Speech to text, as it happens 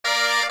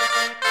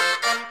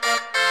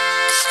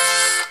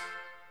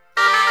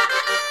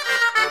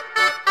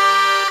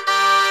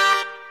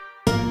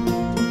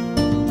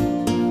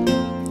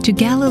To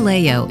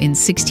Galileo in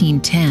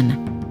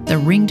 1610, the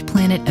ringed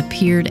planet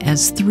appeared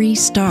as 3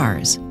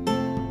 stars,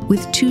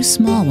 with 2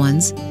 small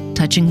ones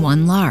touching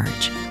one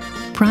large,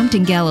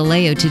 prompting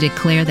Galileo to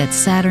declare that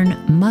Saturn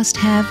must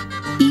have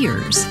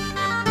ears.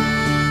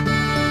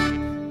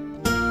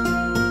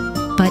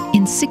 But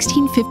in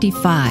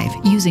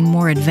 1655, using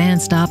more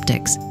advanced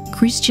optics,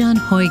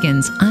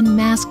 Cassini-Huygens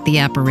unmasked the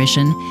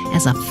apparition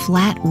as a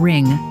flat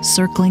ring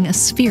circling a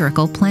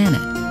spherical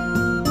planet.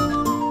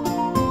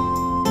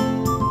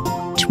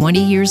 20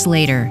 years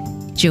later,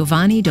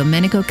 Giovanni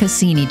Domenico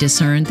Cassini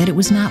discerned that it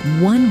was not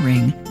one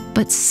ring,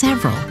 but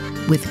several,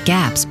 with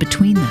gaps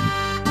between them.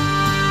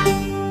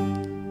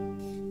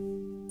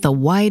 The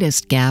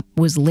widest gap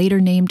was later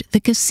named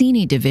the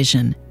Cassini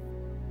division.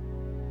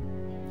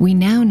 We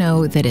now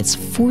know that it's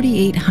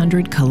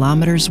 4,800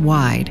 kilometers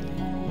wide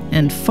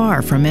and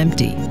far from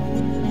empty.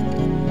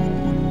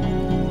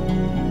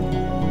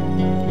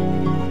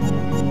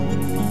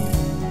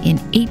 In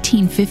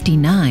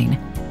 1859,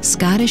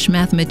 Scottish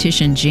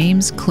mathematician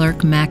James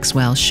Clerk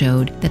Maxwell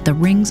showed that the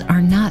rings are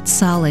not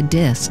solid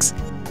disks,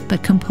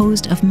 but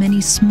composed of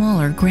many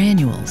smaller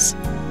granules.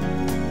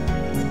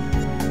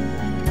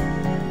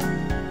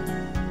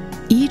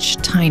 Each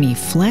tiny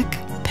fleck,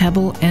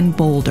 pebble, and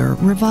boulder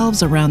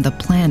revolves around the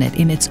planet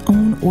in its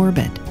own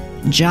orbit,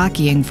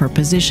 jockeying for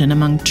position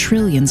among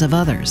trillions of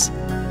others.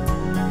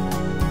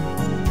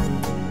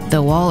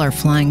 Though all are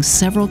flying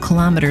several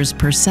kilometers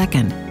per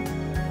second,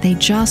 they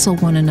jostle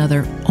one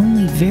another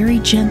only very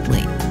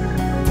gently.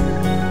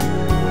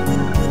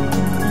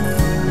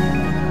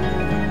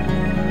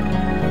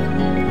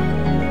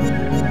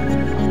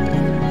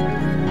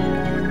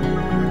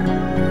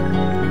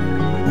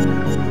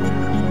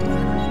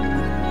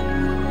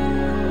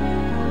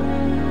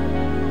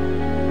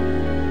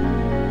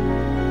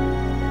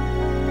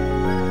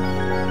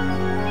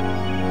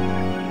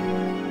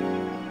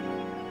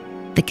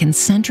 The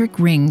concentric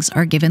rings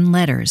are given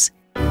letters,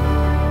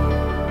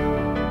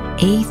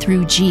 A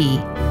through G,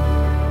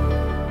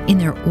 in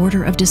their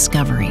order of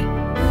discovery.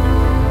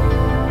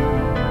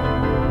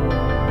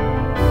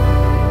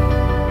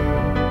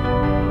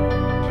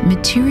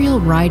 Material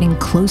riding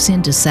close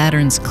into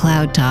Saturn's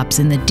cloud tops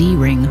in the D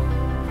ring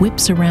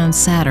whips around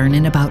Saturn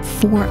in about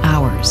 4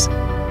 hours.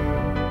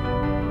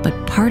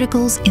 But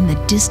particles in the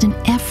distant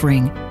F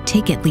ring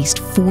take at least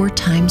 4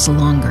 times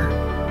longer.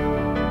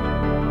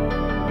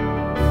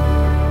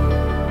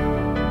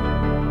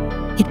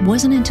 It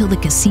wasn't until the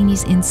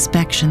Cassini's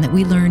inspection that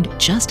we learned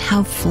just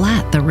how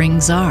flat the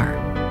rings are.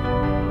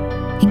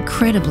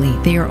 Incredibly,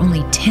 they are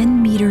only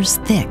 10 meters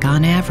thick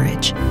on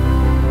average.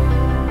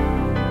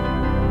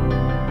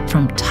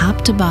 From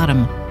top to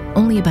bottom,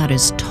 only about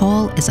as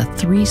tall as a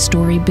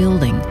 3-story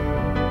building.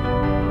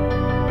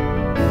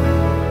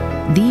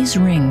 These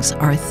rings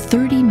are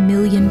 30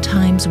 million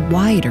times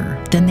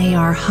wider than they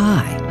are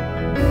high.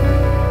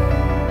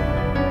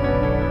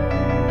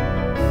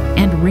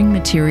 And ring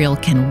material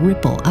can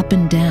ripple up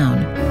and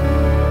down,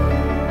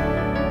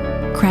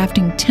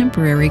 crafting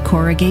temporary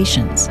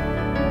corrugations.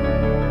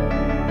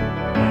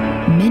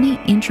 Many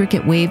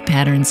intricate wave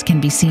patterns can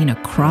be seen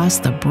across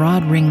the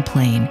broad ring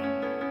plane.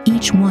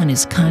 Each one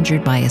is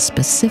conjured by a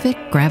specific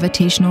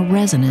gravitational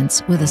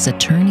resonance with a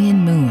Saturnian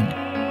moon.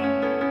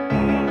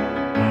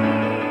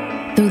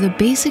 Though the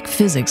basic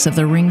physics of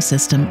the ring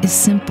system is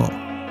simple,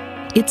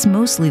 it's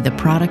mostly the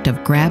product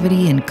of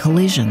gravity and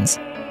collisions.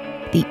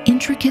 The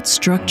intricate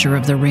structure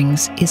of the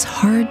rings is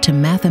hard to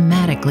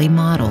mathematically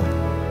model,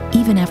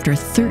 even after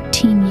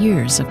 13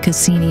 years of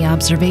Cassini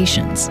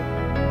observations.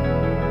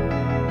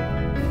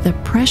 The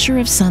pressure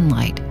of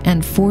sunlight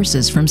and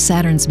forces from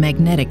Saturn's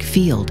magnetic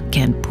field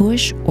can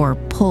push or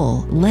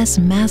pull less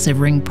massive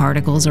ring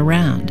particles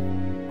around.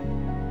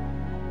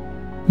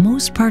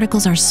 Most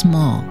particles are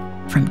small,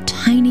 from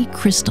tiny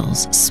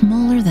crystals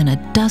smaller than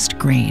a dust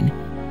grain,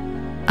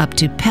 up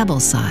to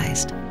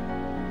pebble-sized.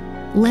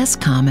 Less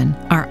common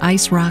are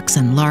ice rocks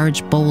and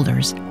large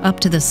boulders, up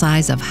to the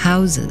size of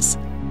houses.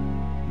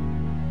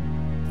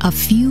 A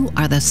few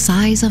are the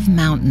size of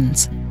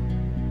mountains,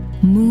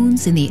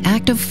 moons in the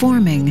act of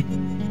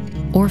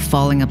forming or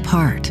falling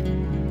apart.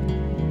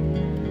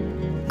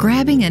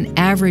 Grabbing an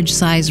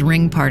average-size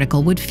ring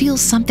particle would feel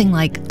something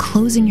like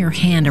closing your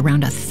hand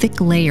around a thick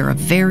layer of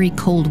very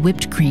cold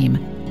whipped cream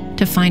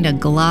to find a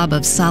glob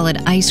of solid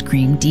ice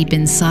cream deep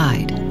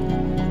inside.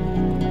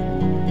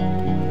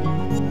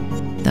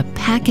 The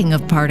packing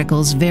of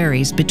particles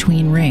varies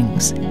between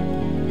rings.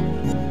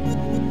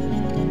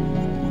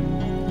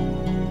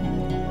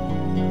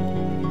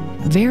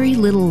 Very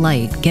little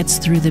light gets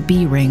through the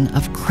B ring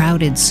of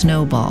crowded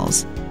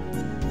snowballs.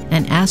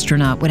 An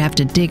astronaut would have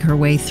to dig her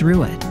way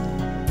through it.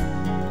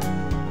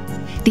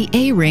 The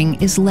A ring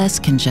is less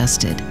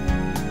congested,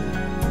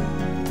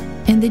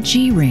 and the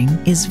G ring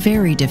is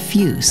very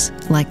diffuse,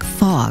 like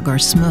fog or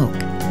smoke.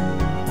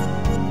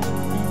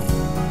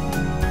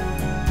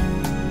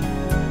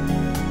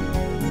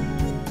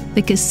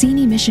 The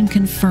Cassini mission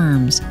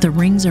confirms the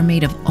rings are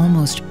made of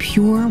almost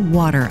pure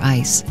water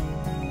ice.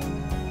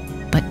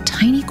 But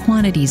tiny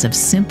quantities of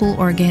simple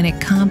organic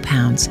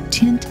compounds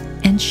tint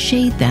and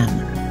shade them.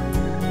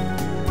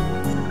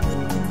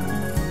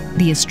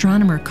 The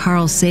astronomer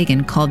Carl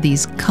Sagan called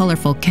these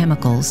colorful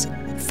chemicals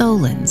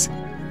tholins,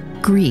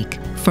 Greek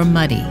for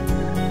muddy.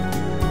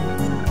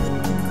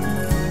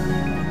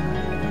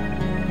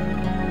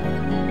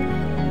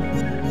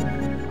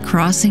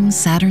 Crossing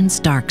Saturn's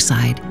dark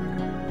side,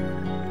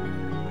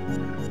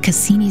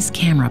 Cassini's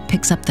camera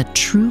picks up the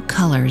true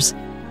colors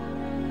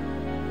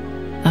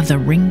of the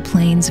ring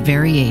plane's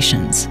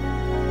variations.